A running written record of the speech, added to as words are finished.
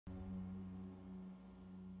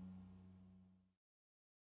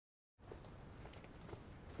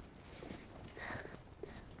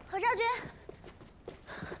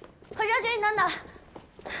真的，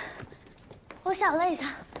我想了一下，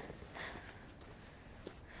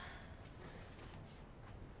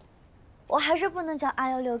我还是不能将阿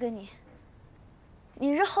瑶留给你。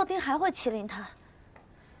你日后定还会欺凌她。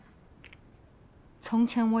从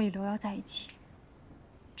前我与刘瑶在一起，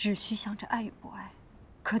只需想着爱与不爱；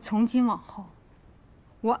可从今往后，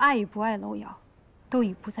我爱与不爱楼瑶，都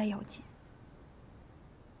已不再要紧。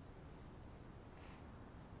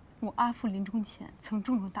我阿父临终前曾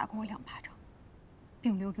重重打过我2巴掌，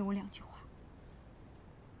并留给我2句话。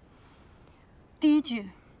第一句：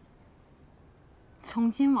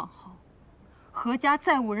从今往后，何家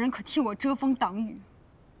再无人可替我遮风挡雨。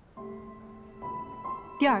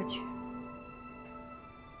第2句：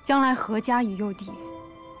将来何家与幼弟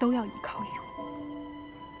都要依靠于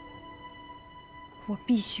我，我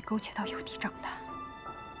必须苟且到幼弟长大。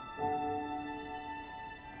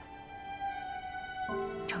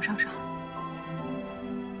程上上，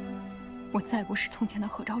我再不是从前的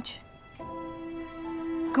何昭君，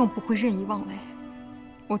更不会任意妄为。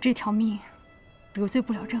我这条命得罪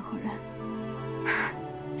不了任何人，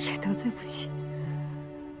也得罪不起。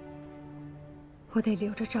我得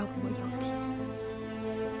留着照顾我幼弟。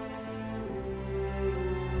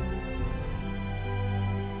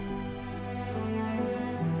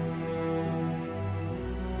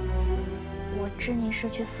我知你失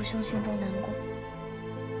去父兄，心中难过，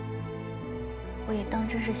我也当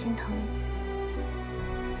真是心疼你。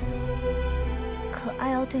可阿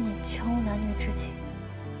瑶对你全无男女之情，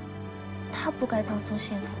她不该葬送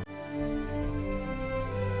幸福。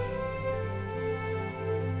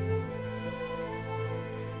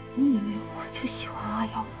你以为我就喜欢阿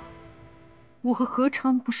瑶吗？我何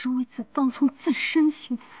尝不是为此葬送自身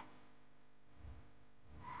幸福？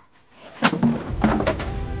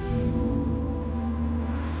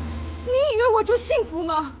你以为我就幸福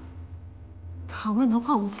吗？倘若能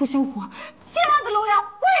换我父兄活，亲爱的龙瑶，我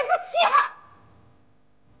也不稀罕。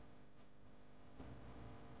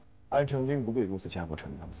安成君不必如此家破城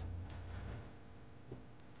样子。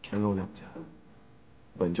田龙两家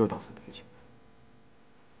本就到此别情。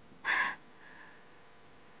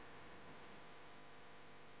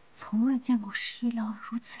从未见过石玉良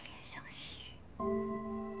如此怜香惜玉。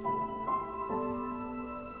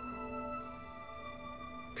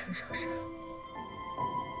程少山，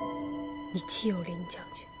你既有林将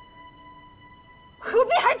军，何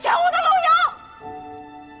必还抢我的龙瑶？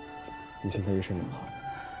你现在一身冷汗，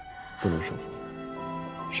不能受风。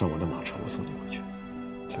上我的马车，我送你回去。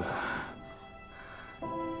听话。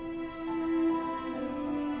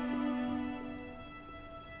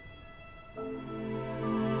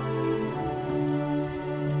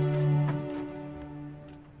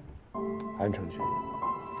安成君，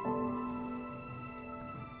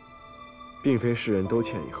并非世人都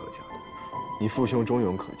欠你何家的，你父兄忠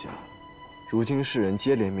勇可嘉，如今世人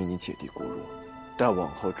皆怜悯你姐弟孤弱，但往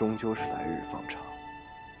后终究是来日方长，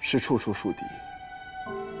是处处树敌，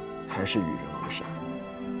还是与人为善，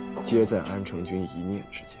皆在安成君一念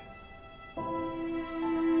之间。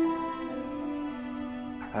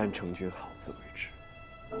安成君好自为之。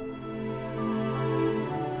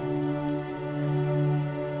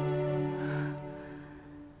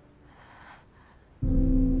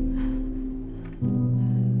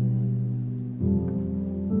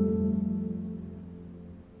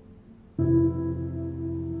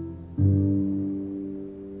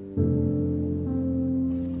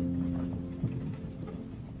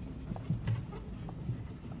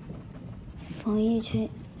冯义军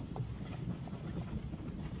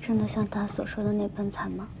真的像他所说的那般惨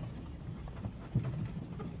吗？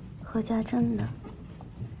何家真的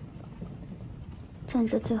战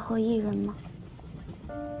至最后一人吗？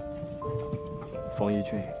冯义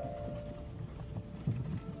军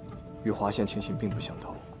与华县情形并不相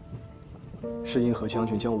同，是因何将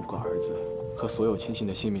军将5个儿子和所有亲信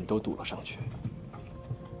的性命都赌了上去。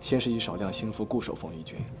先是以少量心腹固守冯义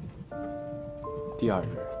军，第2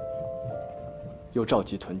日又召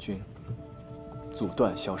集屯军，阻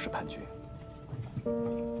断萧氏叛军。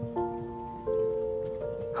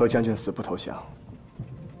何将军死不投降，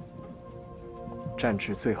战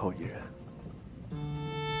至最后一人，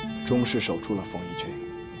终是守住了冯义军。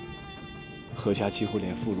何家几乎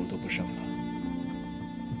连妇孺都不剩了。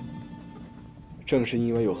正是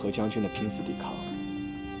因为有何将军的拼死抵抗，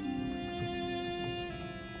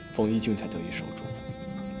冯义军才得以守住。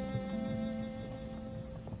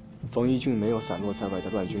冯义军没有散落在外的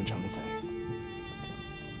乱军城匪，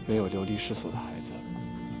没有流离失所的孩子，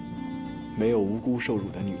没有无辜受辱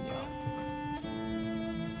的女娘，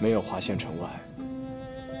没有华县城外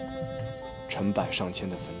成百上千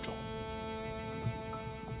的坟冢，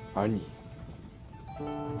而你，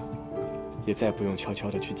也再不用悄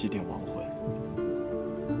悄地去祭奠亡魂。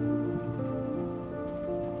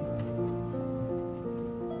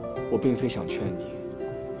我并非想劝你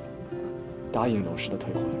答应娄氏的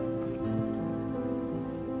退婚，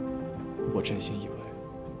我真心以为，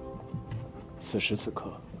此时此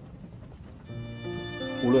刻，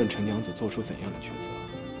无论陈娘子做出怎样的抉择，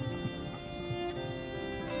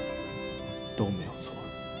都没有错。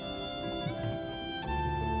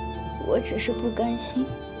我只是不甘心，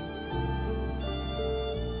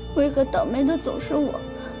为何倒霉的总是我？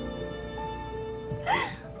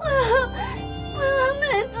为何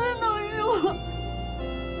每次都是我？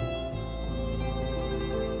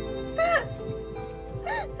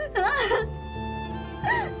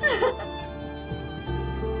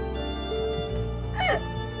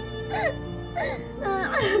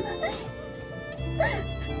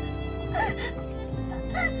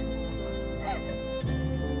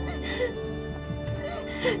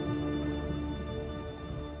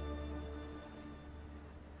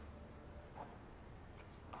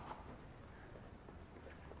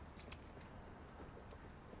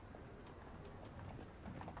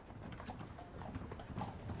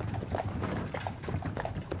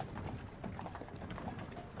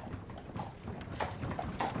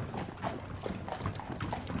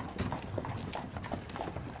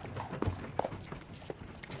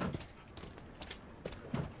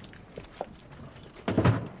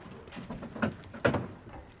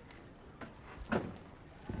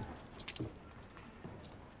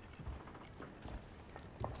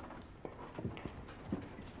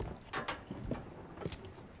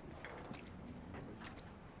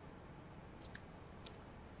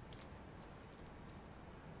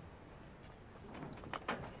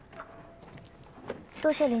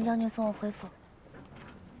多谢林将军送我回府。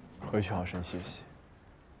回去好生歇息。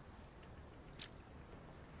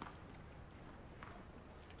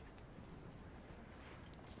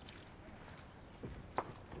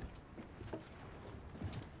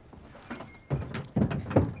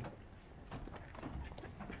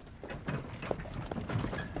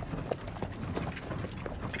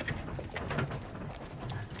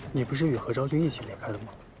你不是与何昭君一起离开的吗？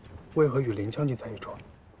为何与林将军在一处？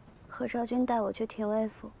何昭君带我去廷尉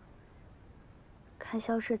府看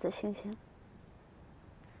萧世子行刑。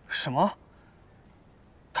什么？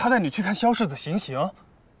他带你去看萧世子行刑？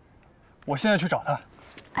我现在去找他。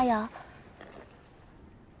阿瑶，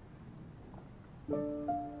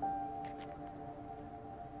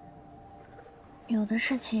有的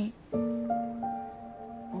事情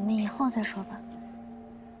我们以后再说吧。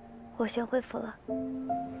我先回府了。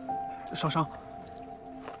少商。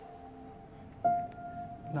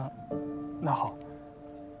那好，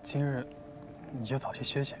今日你就早些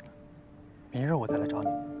歇息，明日我再来找你。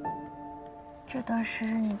这段时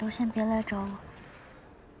日你都先别来找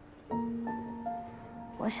我，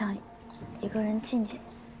我想一个人静静。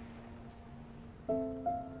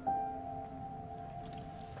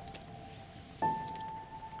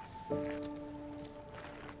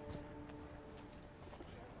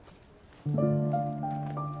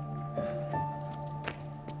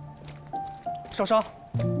少商。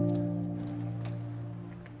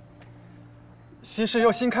西市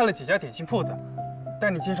又新开了几家点心铺子，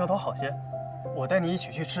待你精神头好些，我带你一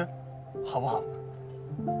起去吃，好不好？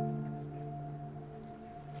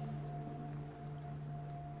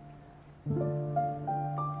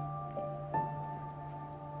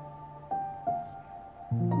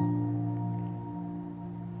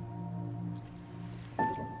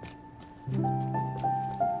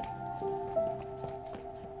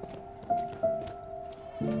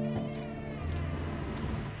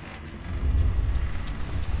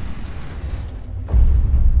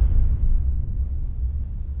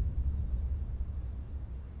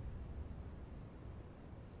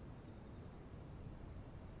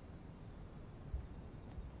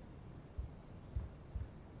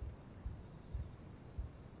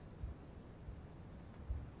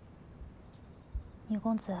女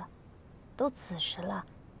公子，都子时了，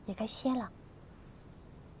也该歇了。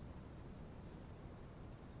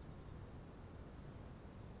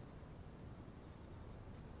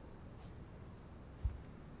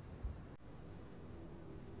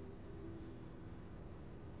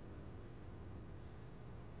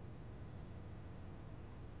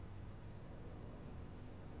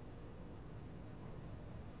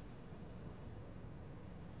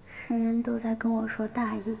人人都在跟我说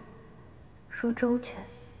大义，说周全，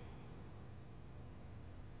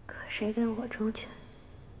可谁给我周全？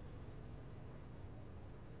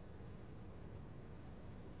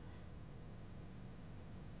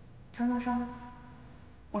张商，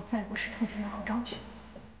我再不是从前的何昭君，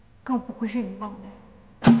更不会任意妄为。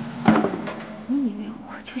你以为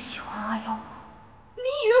我就喜欢阿瑶吗？你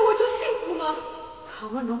以为我就幸福吗？他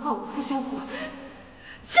们能换我父兄虎，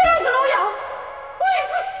亲爱的楼阳，我也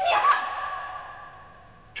不想。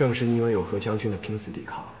正是因为有何将军的拼死抵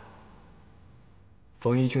抗，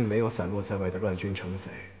冯一俊没有散落在外的乱军城匪，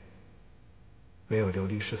没有流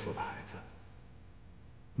离失所的孩子，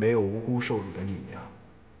没有无辜受辱的女娘，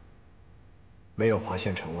没有华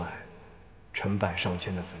县城外成百上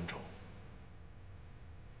千的坟冢，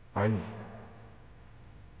而你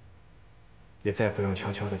也再不用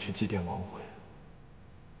悄悄地去祭奠亡魂。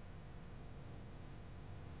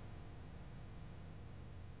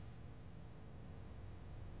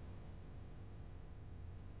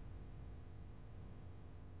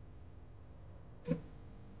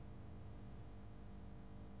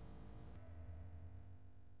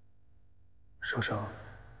少少，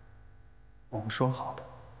我们说好的，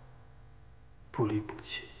不离不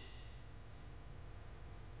弃。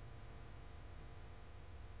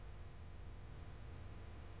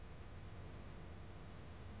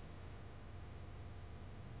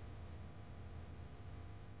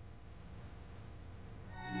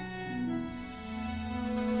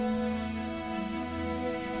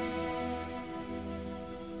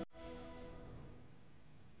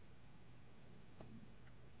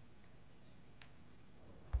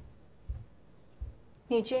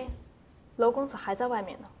女君，娄公子还在外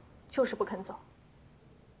面呢，就是不肯走。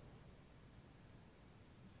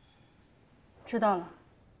知道了。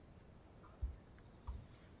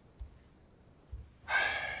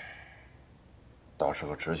倒是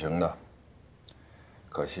个痴情的，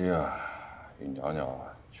可惜啊，与娘娘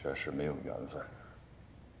确实没有缘分。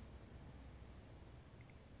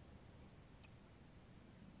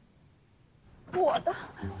我的，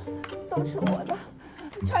都是我的，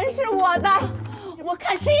全是我的。我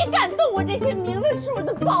看谁敢动我这些名了数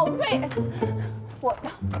的宝贝！我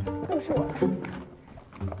的，都是我的。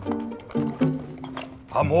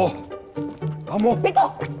阿母，阿母，别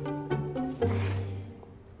动！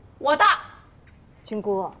我的。君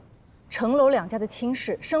姑，程娄两家的亲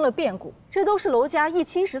事生了变故，这都是娄家议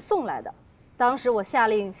亲时送来的。当时我下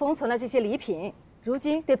令封存了这些礼品，如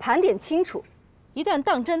今得盘点清楚。一旦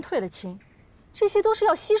当真退了亲，这些都是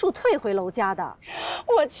要悉数退回娄家的。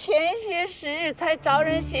我前些时日才找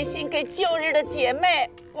人写信给旧日的姐妹，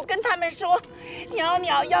我跟他们说，娘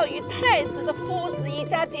娘要与太子的夫子一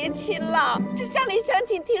家结亲了。这乡里乡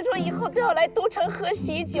亲听说以后都要来都城喝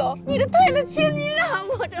喜酒。你这退了亲，你让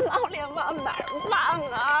我这老脸往哪儿放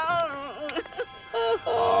啊？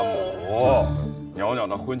阿母，娘娘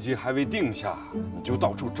的婚期还未定下，你就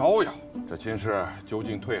到处招摇。这亲事究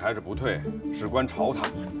竟退还是不退，事关朝堂，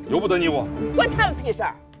由不得你我。关他们屁事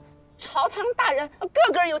儿！朝堂大人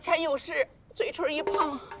个个有钱有势，嘴唇一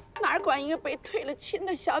碰，哪管一个被退了亲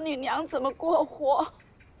的小女娘怎么过活？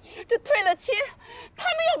这退了亲，他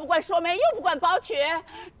们又不管说媒，又不管保娶。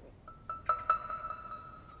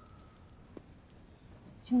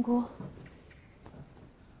君姑，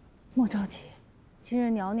莫着急，今日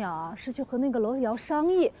袅袅是去和那个娄瑶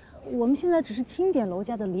商议，我们现在只是清点娄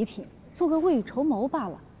家的礼品，做个未雨绸缪罢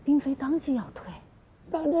了，并非当即要退。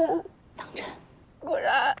当真？当真。果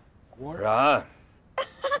然。果然。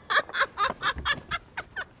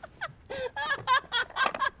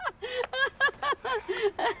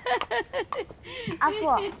阿父、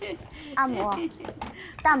阿母、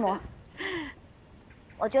大母，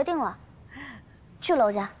我决定了，去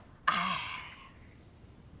娄家，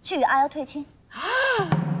去与阿瑶退亲。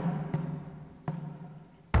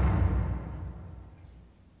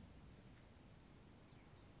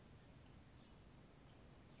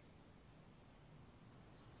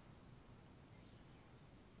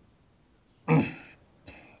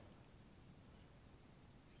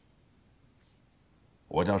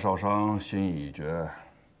我家少商心意已决，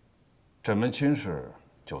这门亲事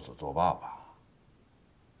就此作罢吧。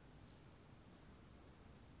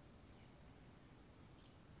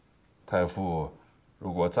太傅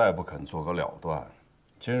如果再不肯做个了断，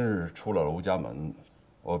今日出了娄家门，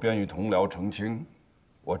我便与同僚成亲，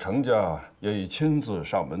我程家也已亲自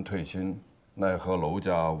上门退亲，奈何娄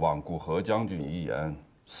家罔顾何将军遗言，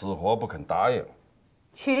死活不肯答应。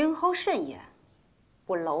曲灵侯慎言，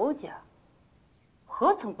我娄家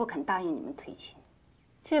何曾不肯答应你们退亲？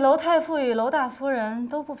既娄太傅与娄大夫人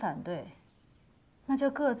都不反对，那就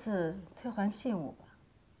各自退还信物吧。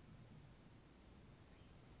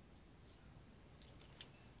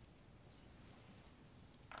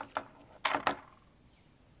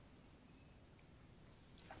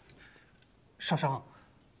少商，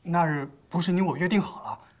那日不是你我约定好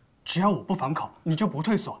了，只要我不反口，你就不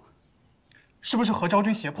退缩。是不是何昭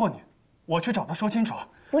君胁迫你？我去找他说清楚。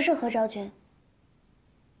不是何昭君。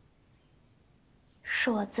是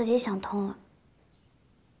我自己想通了。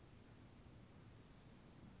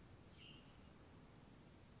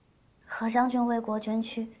何将军为国捐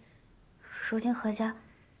躯，如今何家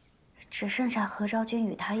只剩下何昭君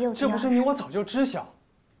与他幼弟。这不是你我早就知晓，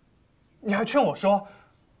你还劝我说，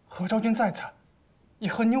何昭君再惨，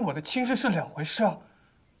也和你我的亲事是两回事啊。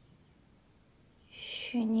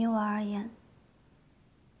于你我而言，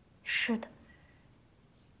是的。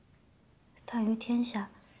但于天下，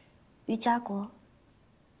于家国，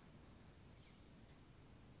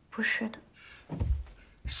不是的。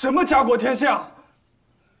什么家国天下？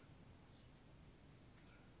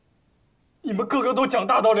你们个个都讲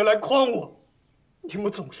大道理来诓我，你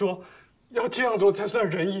们总说要这样做才算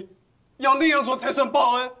仁义，要那样做才算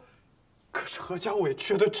报恩。可是何家委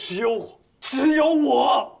屈的只有我，只有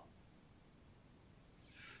我。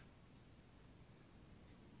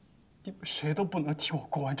你们谁都不能替我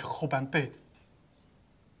过完这后半辈子，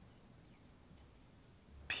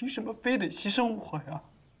凭什么非得牺牲我呀？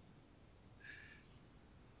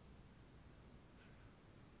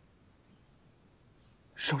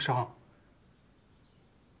受伤，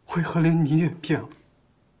为何连你也变了，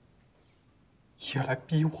也来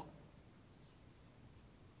逼我？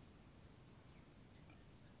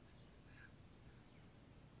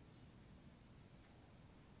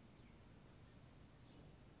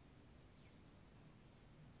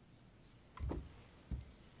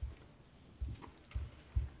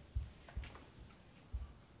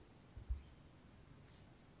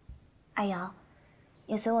阿瑶，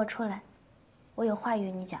你随我出来，我有话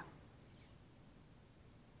与你讲。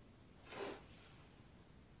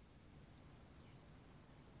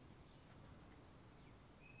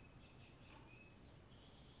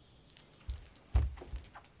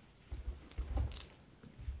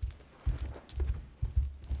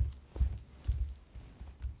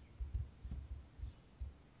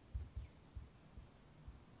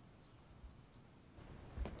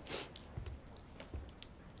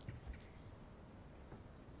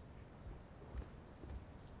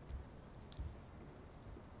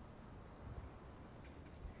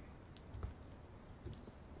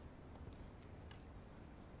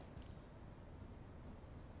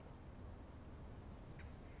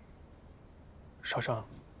少商，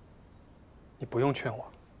你不用劝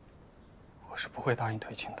我，我是不会答应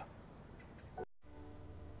退亲的。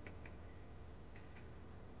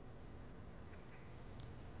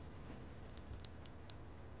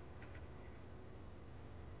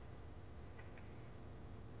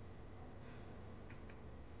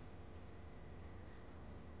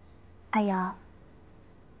阿瑶，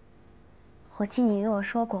我记你与我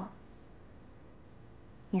说过，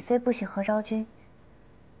你虽不喜何昭君，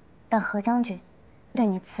但何将军对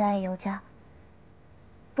你慈爱有加，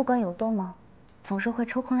不管有多忙，总是会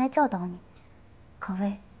抽空来教导你，可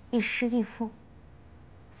谓亦师亦父，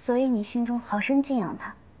所以你心中好生敬仰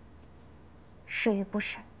他。是与不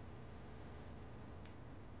是？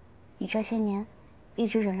你这些年一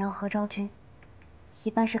直忍让何昭君，一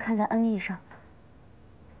半是看在恩义上，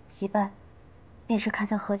一半便是看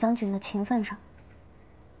在何将军的情分上。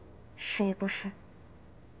是与不是？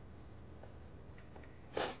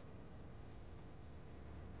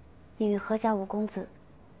你与何家五公子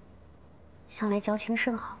向来交情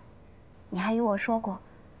甚好，你还与我说过，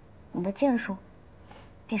你的剑术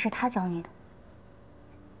便是他教你的。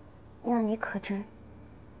那你可知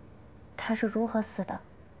他是如何死的？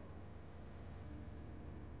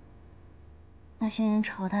那些人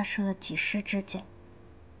朝他射了几十支箭，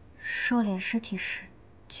收敛尸体时，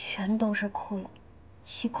全都是窟窿，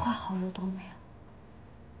一块好肉都没有。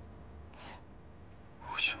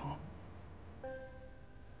不行。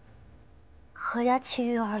何家弃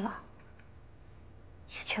育而亡，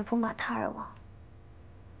也绝不马他而亡，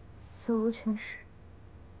死无全尸。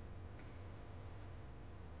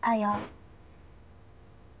阿瑶，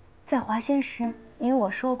在华仙时，你与我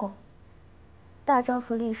说过，大丈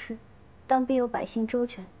夫立誓，当必有百姓周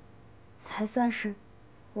全，才算是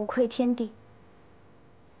无愧天地。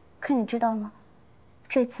可你知道吗？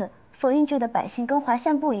这次佛印郡的百姓跟华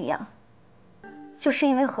县不一样，就是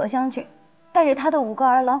因为何将军带着他的5个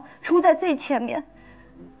儿郎冲在最前面，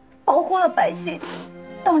保护了百姓，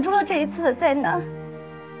挡住了这一次的灾难。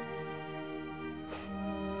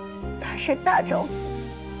他是大丈夫，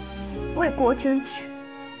为国捐躯，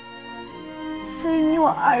所以你我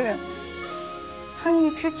2人儿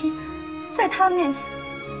女之情，在他面前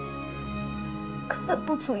根本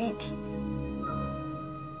不足一提。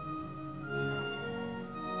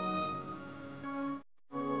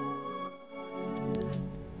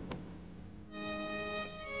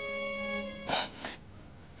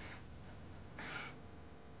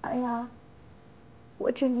哎呀，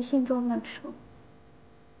我知你心中难受，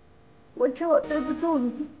我知我对不住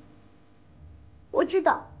你。我知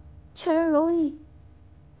道，娶人容易，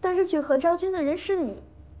但是娶何昭君的人是你。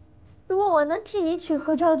如果我能替你娶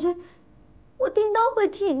何昭君，我定当会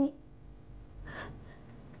替你。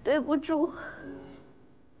对不住，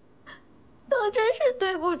当真是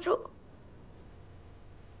对不住。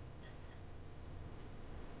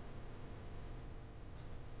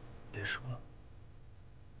别说了，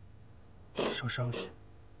受伤些。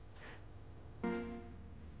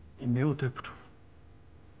你没有对不住。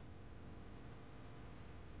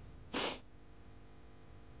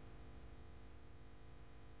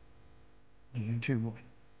你允许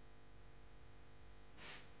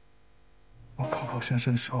我口口声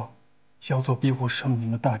声说要做庇护圣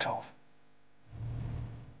明的大丈夫，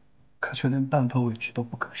可却连半分委屈都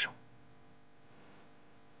不肯受，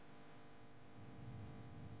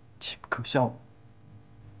岂不可笑我？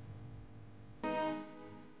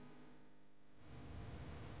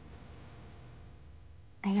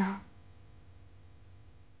哎呀，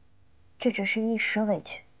这只是一时委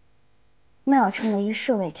屈，莫要成为一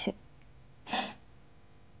世委屈。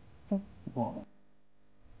我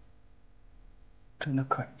真的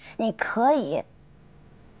可以？你可以，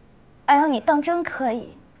哎呀，你当真可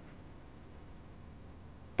以？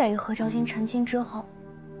在与何昭君成亲之后，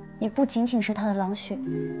你不仅仅是他的郎婿，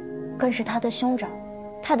更是他的兄长，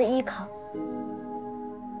他的依靠。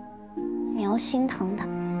你要心疼他，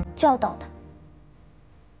教导他。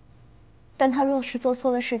但他若是做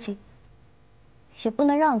错了事情，也不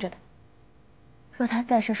能让着他。若他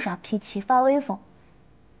再是耍脾气、发威风，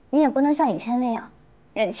你也不能像以前那样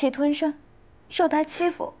忍气吞声，受他欺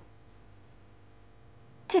负。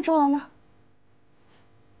记住了吗？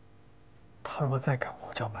他若再敢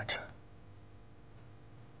胡搅蛮缠，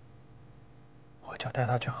我就带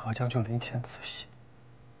他去何将军灵前仔细。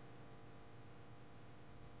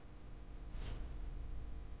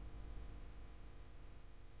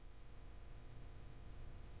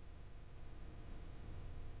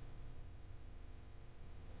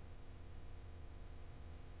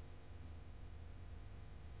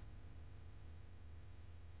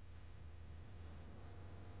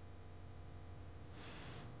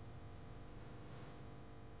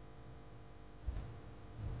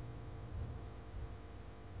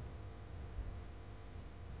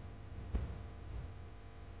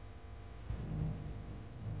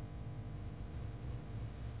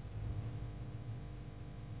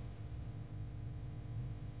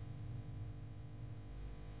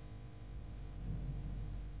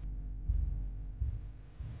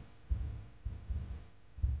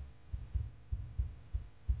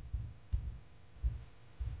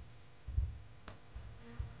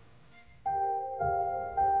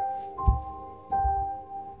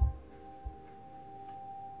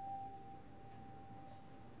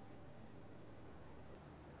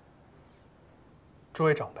诸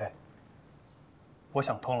位长辈，我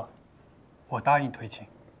想通了，我答应推亲。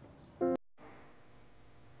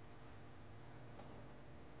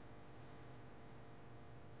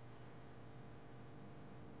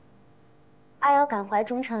阿瑶感怀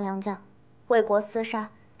忠臣良将，为国厮杀，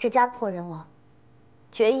致家破人亡，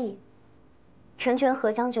决意成全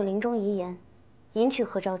何将军临终遗言，迎娶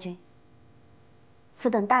何昭君。此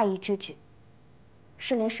等大义之举，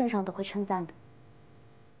是连圣上都会称赞的。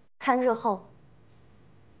看日后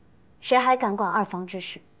谁还敢管二房之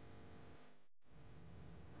事？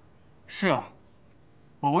是啊，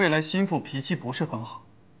我未来心腹脾气不是很好，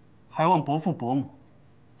还望伯父伯母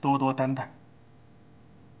多多担待。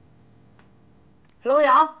楼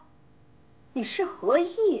阳，你是何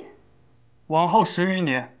意？往后10余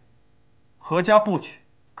年，何家不娶，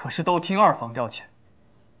可是都听二房调遣。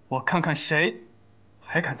我看看谁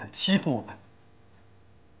还敢再欺负我们。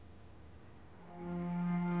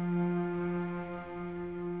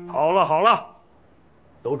好了好了，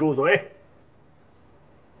都住嘴！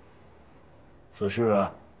此事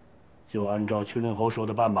啊，就按照屈令侯说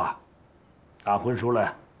的办吧。打婚书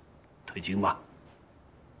来，退亲吧。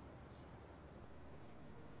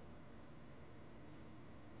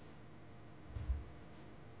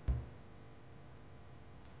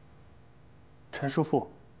陈叔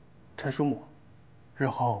父，陈叔母，日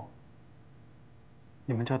后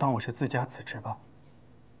你们就当我是自家子侄吧。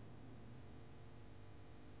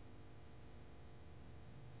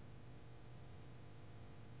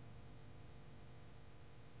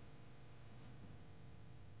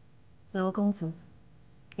娄公子，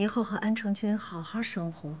以后和安成君好好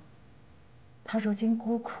生活。他如今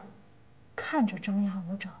孤苦，看着张牙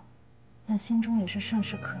舞爪，但心中也是甚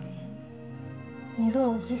是可怜。你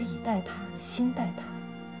若以礼待他，心待他，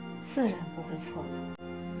自然不会错的。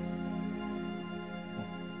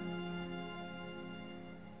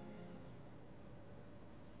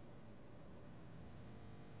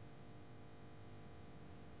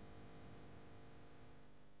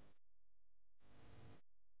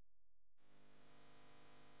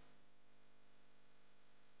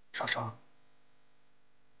少少，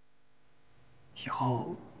以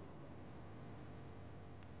后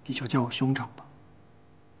你就叫我兄长吧。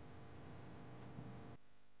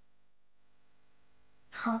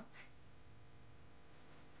好。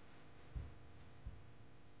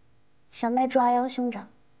小妹抓妖兄长，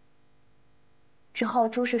之后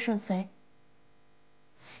诸事顺遂。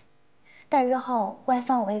待日后外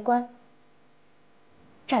放为官，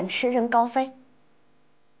展翅任高飞。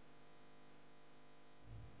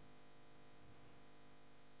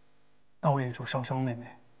那我也祝双双妹妹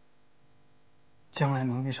将来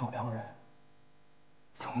能遇上良人，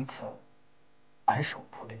从此白首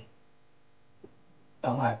不离，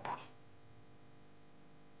恩爱不离。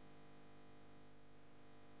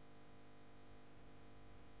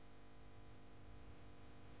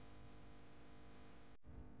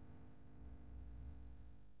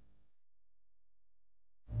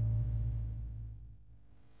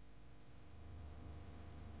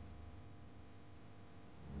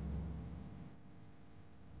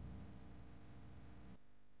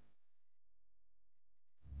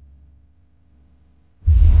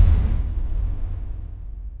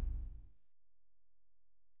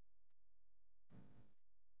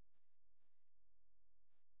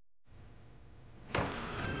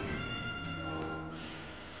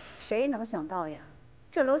谁能想到呀，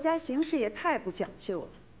这娄家行事也太不讲究了。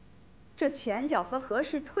这前脚和何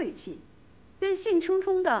氏退亲，便兴冲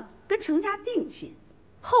冲的跟程家定亲，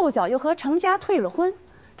后脚又和程家退了婚，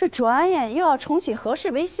这转眼又要重启何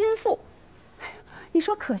氏为心腹。哎呀，你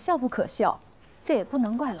说可笑不可笑？这也不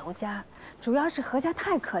能怪娄家，主要是何家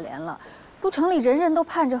太可怜了，都城里人人都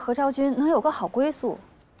盼着何昭君能有个好归宿。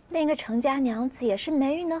那个程家娘子也是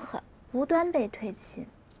霉运得很，无端被退亲。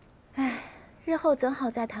唉，日后怎好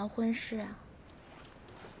再谈婚事啊？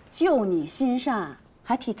就你心善，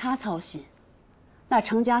还替他操心。那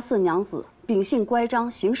程家四娘子秉性乖张，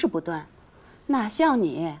行事不端，哪像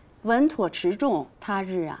你稳妥持重，他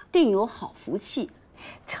日啊定有好福气。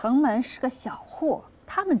程门是个小户，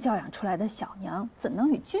他们教养出来的小娘怎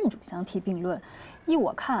能与郡主相提并论？依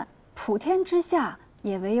我看，普天之下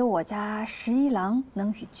也唯有我家11郎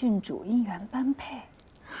能与郡主姻缘般配。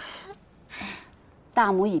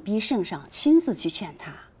大母已逼圣上亲自去劝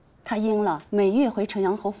他，他应了每月回城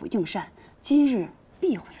阳侯府用膳，今日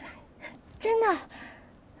必回来。真的？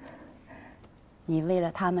你为了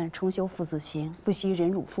他们重修父子情，不惜忍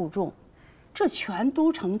辱负重，这全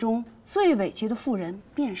都城中最委屈的妇人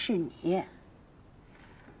便是你。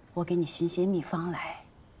我给你寻些秘方来，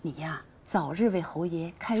你呀早日为侯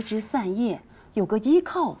爷开枝散叶，有个依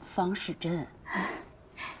靠方是真。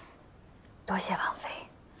多谢王妃。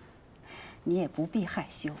你也不必害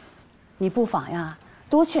羞，你不妨呀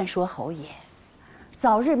多劝说侯爷，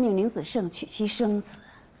早日命林子胜娶妻生子，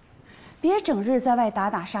别整日在外打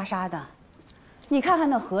打杀杀的。你看看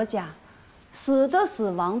那何家，死的死，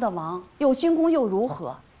亡的亡，有军功又如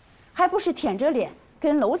何？还不是舔着脸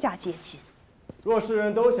跟娄家结亲。若世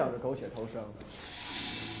人都想着苟且偷生，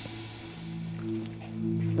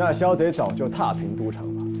那萧贼早就踏平都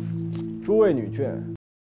城了。诸位女眷。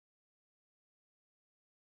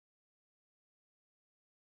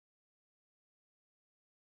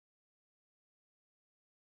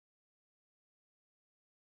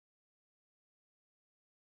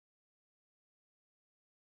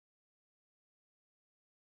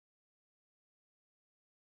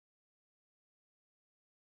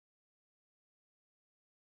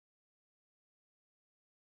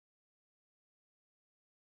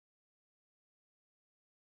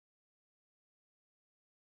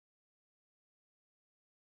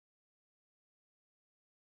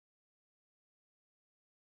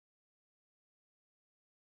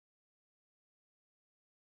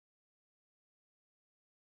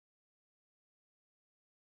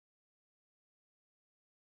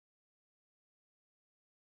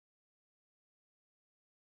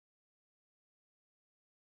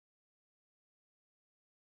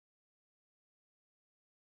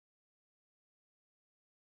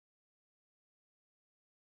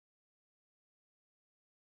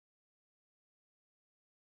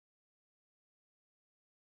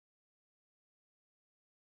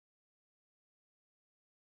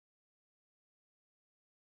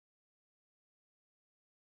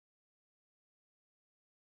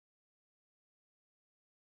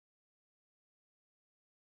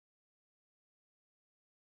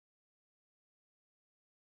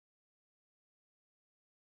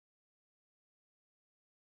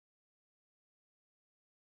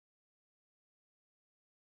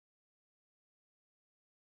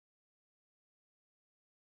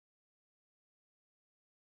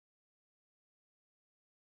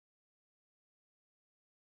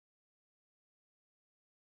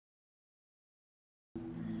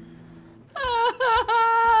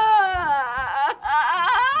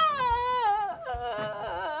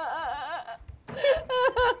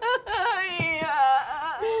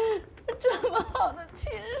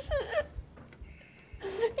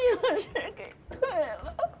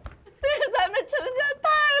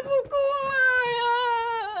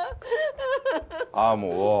阿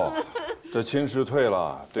母，这亲事退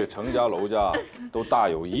了，对程家、娄家都大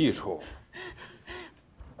有益处。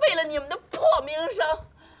为了你们的破名声，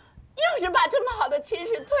硬是把这么好的亲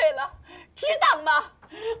事退了，值当吗？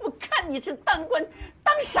我看你是当官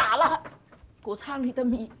当傻了。谷仓里的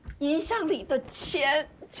米，银箱里的钱，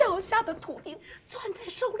脚下的土地，攥在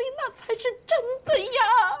手里那才是真的呀！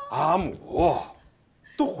阿母，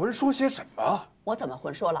都混说些什么？我怎么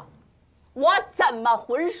混说了？我怎么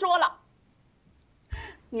混说了？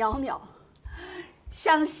袅袅，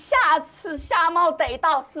想下次瞎猫逮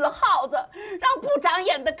到死耗子，让不长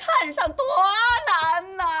眼的看上多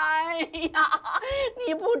难呐！哎呀，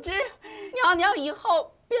你不知袅袅以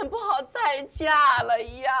后便不好再嫁了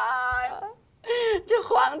呀！这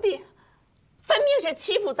皇帝分明是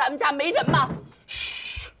欺负咱们家媒人嘛！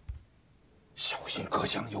嘘，小心隔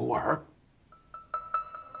墙有耳，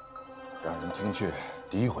让人听去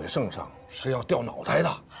诋毁圣上是要掉脑袋的。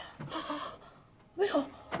没有，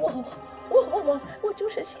我就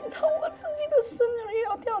是心疼我自己的孙女也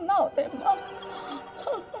要掉脑袋嘛。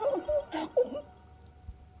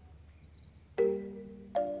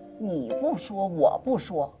你不说，我不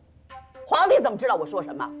说，皇帝怎么知道我说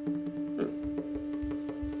什么？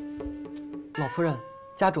老夫人，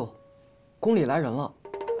家主，宫里来人了。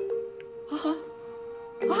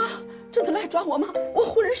真的来抓我吗？我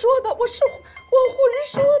混说的，我混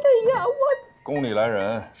说的呀！宫里来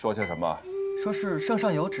人说些什么？说是圣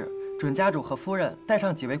上有旨，准家主和夫人带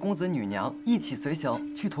上几位公子女娘一起随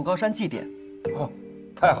行去土高山祭典。哦，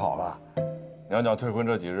太好了！娘娘退婚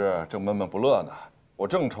这几日正闷闷不乐呢，我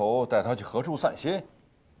正愁带她去何处散心。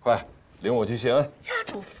快，领我去谢恩。家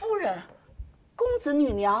主夫人，公子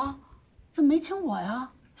女娘，怎么没请我呀？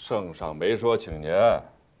圣上没说请您，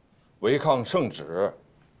违抗圣旨，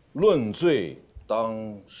论罪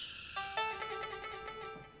当时。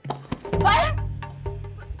喂，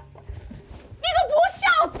你个不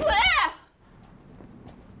孝子哎！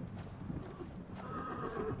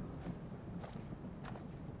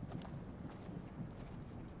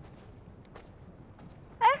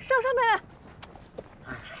哎，上面！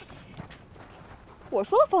我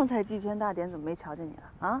说方才祭天大典怎么没瞧见你了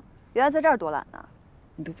啊？原来在这儿躲懒呢。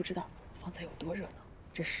你都不知道方才有多热闹，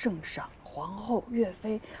这圣上、皇后、岳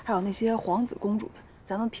妃，还有那些皇子公主的，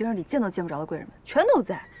咱们平日里见都见不着的贵人们，全都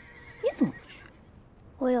在。你怎么不去？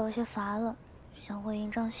我有些乏了，想回营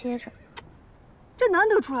帐歇着。这难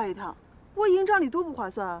得出来一趟，我营帐里多不划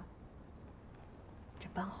算啊！这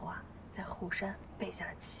班侯啊，在后山备下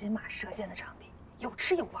了骑马射箭的场地，有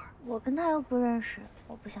吃有玩。我跟他又不认识，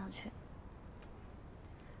我不想去。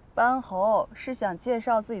班侯是想介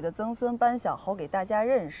绍自己的曾孙班小侯给大家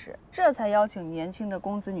认识，这才邀请年轻的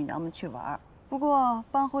公子女娘们去玩。不过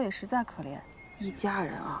班侯也实在可怜，一家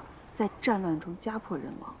人啊，在战乱中家破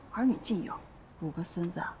人亡，儿女尽有，5个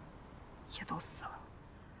孙子啊，也都死了。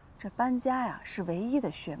这班家呀，是唯一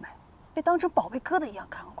的血脉，被当成宝贝疙瘩一样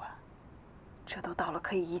看管。这都到了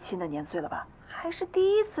可以移亲的年岁了吧？还是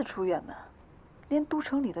第一次出远门，连都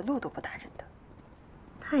城里的路都不大认得。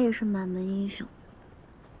他也是满门英雄。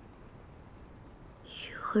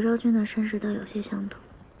和昭君的身世倒有些相同。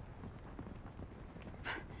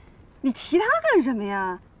你提他干什么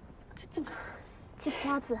呀？这七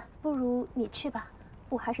掐子，不如你去吧，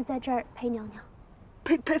我还是在这儿陪娘娘。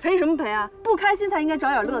陪什么陪啊？不开心才应该找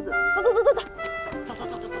点乐子。走。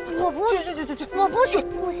我不去，我不去，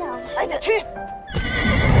不想。哎，得去。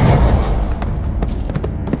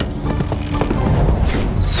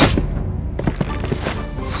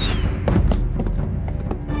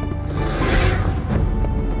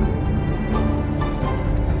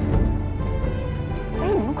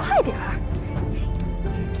快点儿！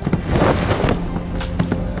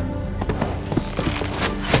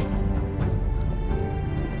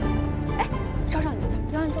哎，少少，你坐这，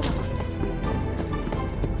让你坐这吧。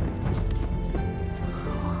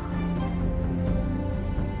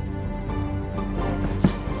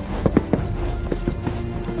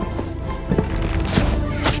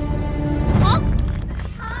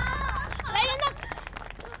来人呐！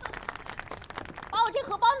把我这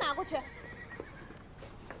荷包拿过去。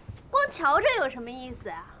光瞧着有什么意思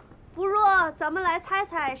啊？不若咱们来猜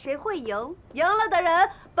猜谁会赢，赢了的人，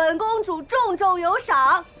本公主重重有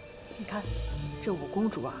赏。你看，这5公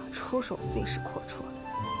主啊，出手最是阔绰。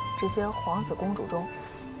这些皇子公主中，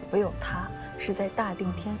唯有她是在大定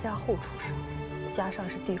天下后出生，加上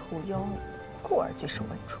是帝后妖女，故而最受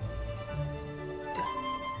恩宠。对了，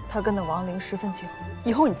她跟那王陵十分亲和，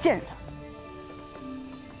以后你见着她，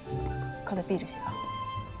可得避着些啊。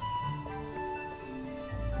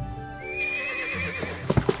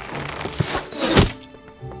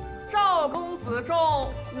赵公子中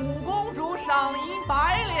，5公主赏银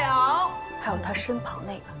100两。还有她身旁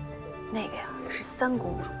那个呀是三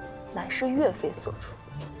公主，乃是岳飞所出。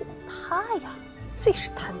她呀最是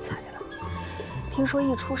贪财了，听说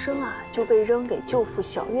一出生啊就被扔给舅父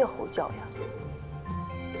小岳侯教养。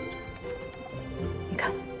你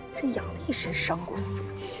看这养了一身伤骨俗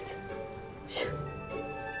气的。切！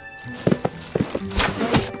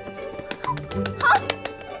好，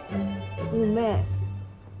五妹，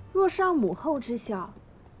若是让母后知晓，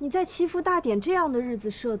你在祈福大典这样的日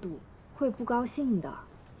子涉赌，会不高兴的。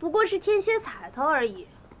不过是添些彩头而已，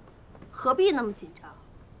何必那么紧张？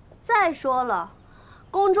再说了，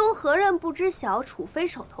宫中何人不知晓楚妃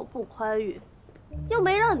手头不宽裕，又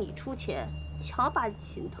没让你出钱，瞧把你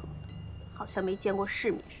心疼的，好像没见过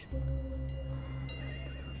世面似的。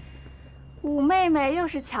五妹妹又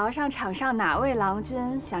是瞧上场上哪位郎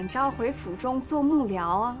君想召回府中做幕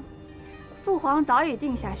僚啊？父皇早已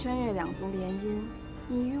定下宣岳两族联姻，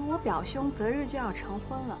你与我表兄择日就要成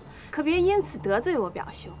婚了，可别因此得罪我表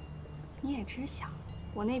兄。你也知晓，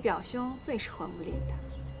我那表兄最是混不吝的。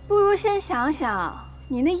不如先想想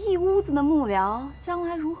你那一屋子的幕僚将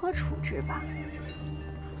来如何处置吧。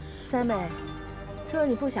三妹，若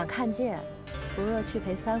你不想看见，不若去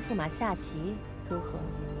陪三驸马下棋，如何？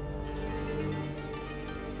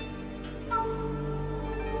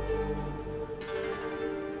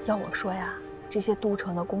要我说呀，这些都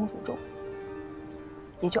城的公主中，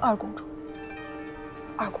也就二公主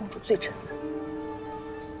最沉稳。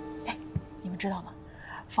哎，你们知道吗？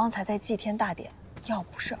方才在祭天大典，要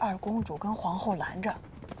不是二公主跟皇后拦着，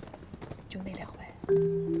就那两位，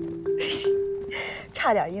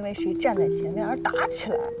差点因为谁站在前面而打起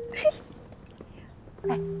来。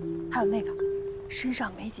哎，还有那个身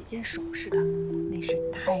上没几件首饰的，那是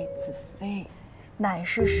太子妃，乃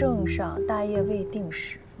是圣上大业未定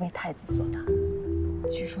时为太子所纳。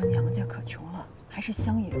据说娘家可穷了，还是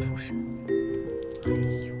乡野出身。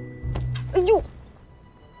哎呦！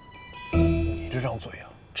你这张嘴啊，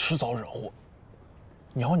迟早惹祸。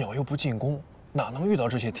袅袅又不进宫，哪能遇到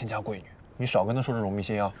这些天家贵女？你少跟她说这种迷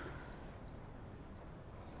信啊！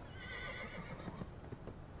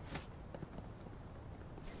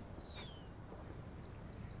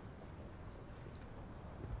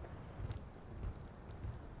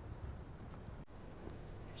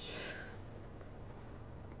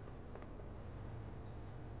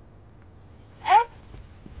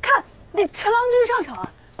那陈郎君上场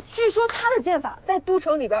啊，据说他的剑法在都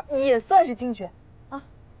城里边也算是精绝啊。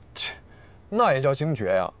切，那也叫精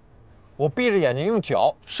绝呀！我闭着眼睛用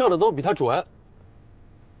脚射的都比他准。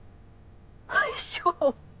哎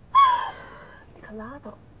呦，你可拉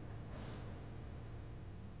倒！